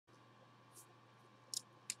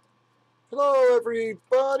Hello,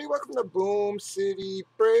 everybody. Welcome to Boom City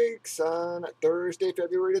Breaks on Thursday,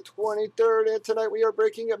 February the 23rd. And tonight we are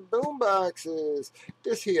breaking up boom boxes.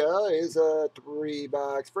 This here is a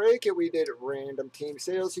 3-box break, and we did random team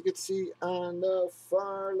sales. You can see on the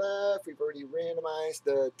far left, we've already randomized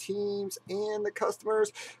the teams and the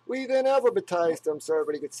customers. We then alphabetized them so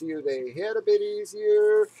everybody could see who they had a bit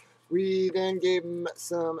easier. We then gave him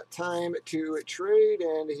some time to trade,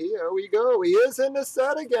 and here we go. He is in the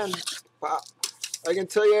set again. I can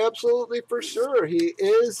tell you absolutely for sure he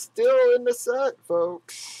is still in the set,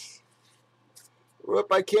 folks. Whoop,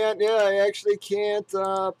 I actually can't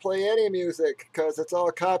play any music because it's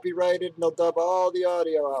all copyrighted and they'll dub all the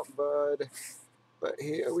audio out, bud. But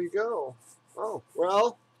here we go. Oh,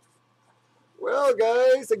 well,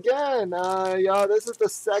 guys, again, yeah, this is the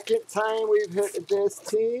second time we've hit this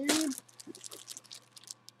team.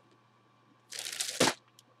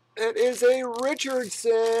 It is a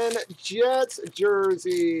Richardson Jets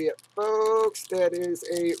jersey, folks. That is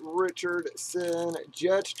a Richardson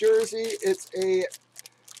Jets jersey. It's a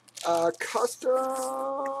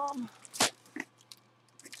custom.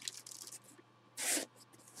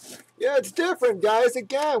 Yeah, it's different, guys.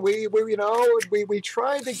 Again, we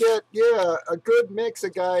tried to get a good mix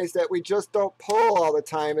of guys that we just don't pull all the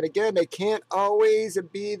time. And again, they can't always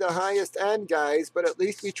be the highest end guys, but at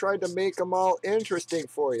least we tried to make them all interesting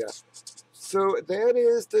for you. So that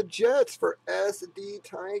is the Jets for SD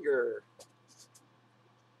Tiger.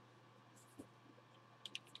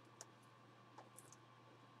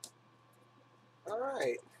 All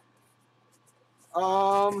right.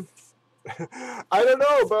 I don't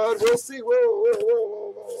know, bud. We'll see.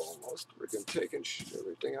 Whoa. Almost freaking taking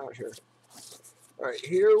everything out here. All right,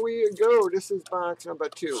 here we go. This is box number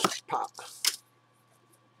 2. Pop.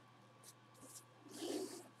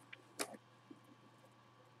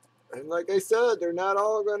 And like I said, they're not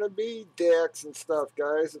all going to be decks and stuff,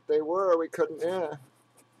 guys. If they were, we couldn't,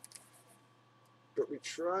 But we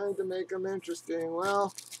tried to make them interesting.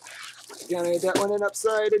 Well, again, I had that one in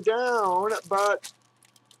upside down, but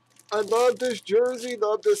I love this jersey,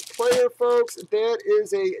 love this player, folks. That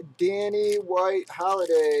is a Danny White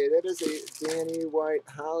Holiday. That is a Danny White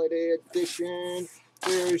Holiday edition.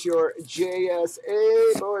 There's your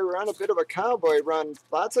JSA. Boy, we're on a bit of a cowboy run.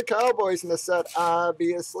 Lots of cowboys in the set,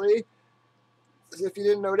 obviously. As if you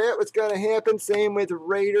didn't know that, what's going to happen? Same with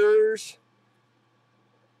Raiders.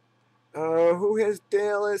 Who has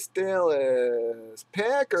Dallas?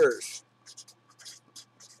 Packers.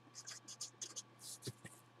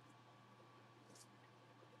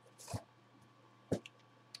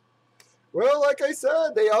 Well, like I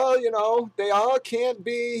said, they all can't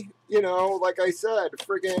be, like I said,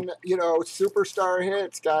 friggin', superstar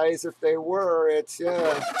hits, guys. If they were, it's,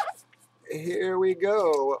 here we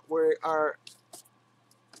go. We are,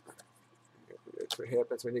 that's what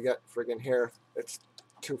happens when you got friggin' hair that's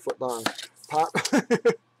 2 foot long. Pop.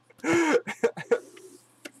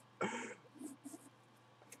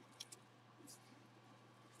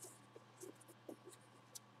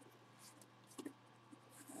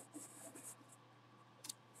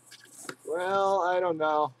 Well, I don't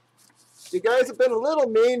know. You guys have been a little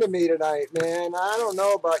mean to me tonight, man. I don't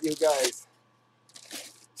know about you guys.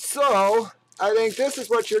 So, I think this is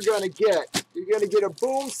what you're going to get. You're going to get a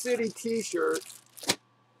Boom City t-shirt.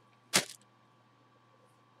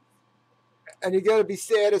 And you're going to be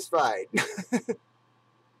satisfied.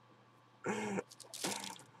 All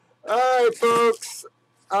right, folks.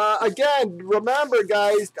 Again, remember,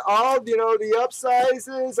 guys, all, the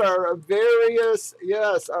upsizes are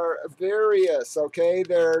various, okay?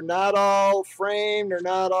 They're not all framed. They're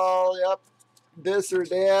not all, this or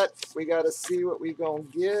that. We got to see what we going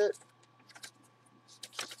to get.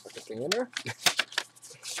 Put the thing in there.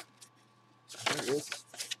 There it is.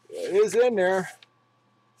 It is in there.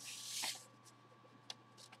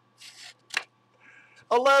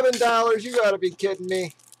 $11. You got to be kidding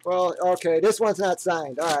me. Well, okay, this one's not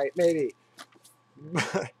signed. All right, maybe.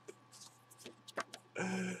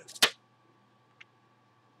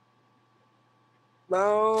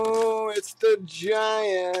 No, it's the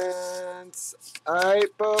Giants. All right,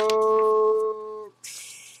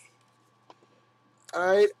 folks.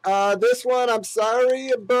 All right, this one, I'm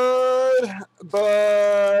sorry, bud,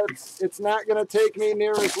 but it's not going to take me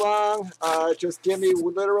near as long. Just give me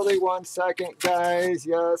literally 1 second, guys.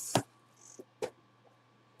 Yes.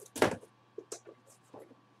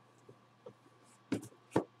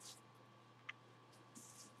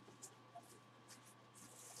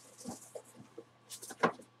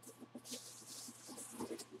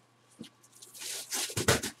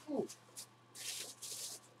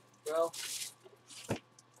 Well,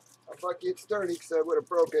 lucky it's sturdy because I would have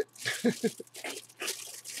broke it.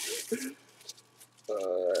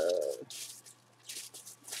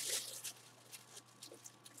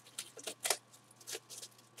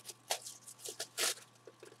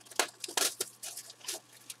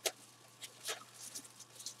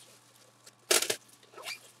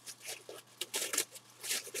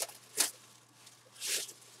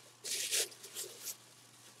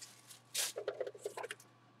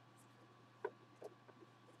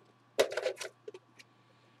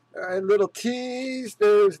 All right, little tease.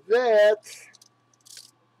 There's that.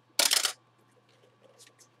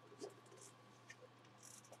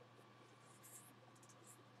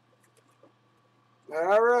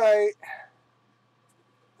 All right.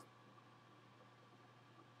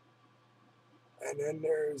 And then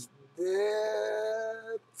there's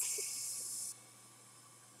that.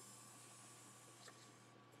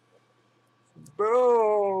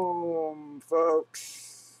 Boom, folks.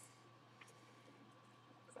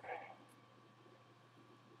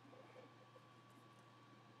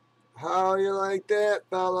 How you like that,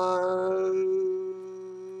 fellas?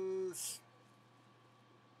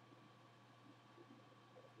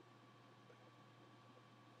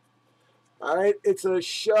 All right, it's a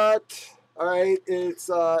shut. All right,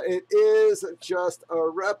 it is just a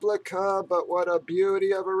replica, but what a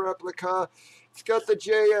beauty of a replica. It's got the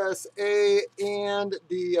JSA and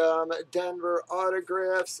the Denver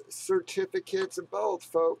autographs, certificates, both,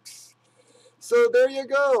 folks. So there you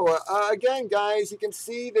go. Again, guys, you can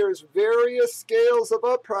see there's various scales of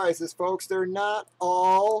up prices, folks. They're not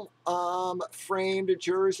all framed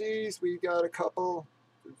jerseys. We've got a couple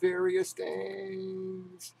various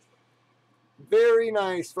things. Very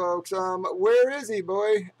nice, folks. Where is he,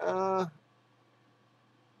 boy?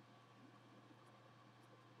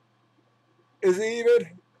 Is he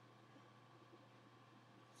even?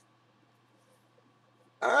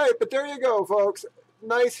 All right, but there you go, folks.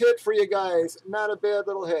 Nice hit for you guys. Not a bad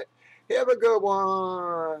little hit. Have a good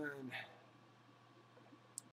one.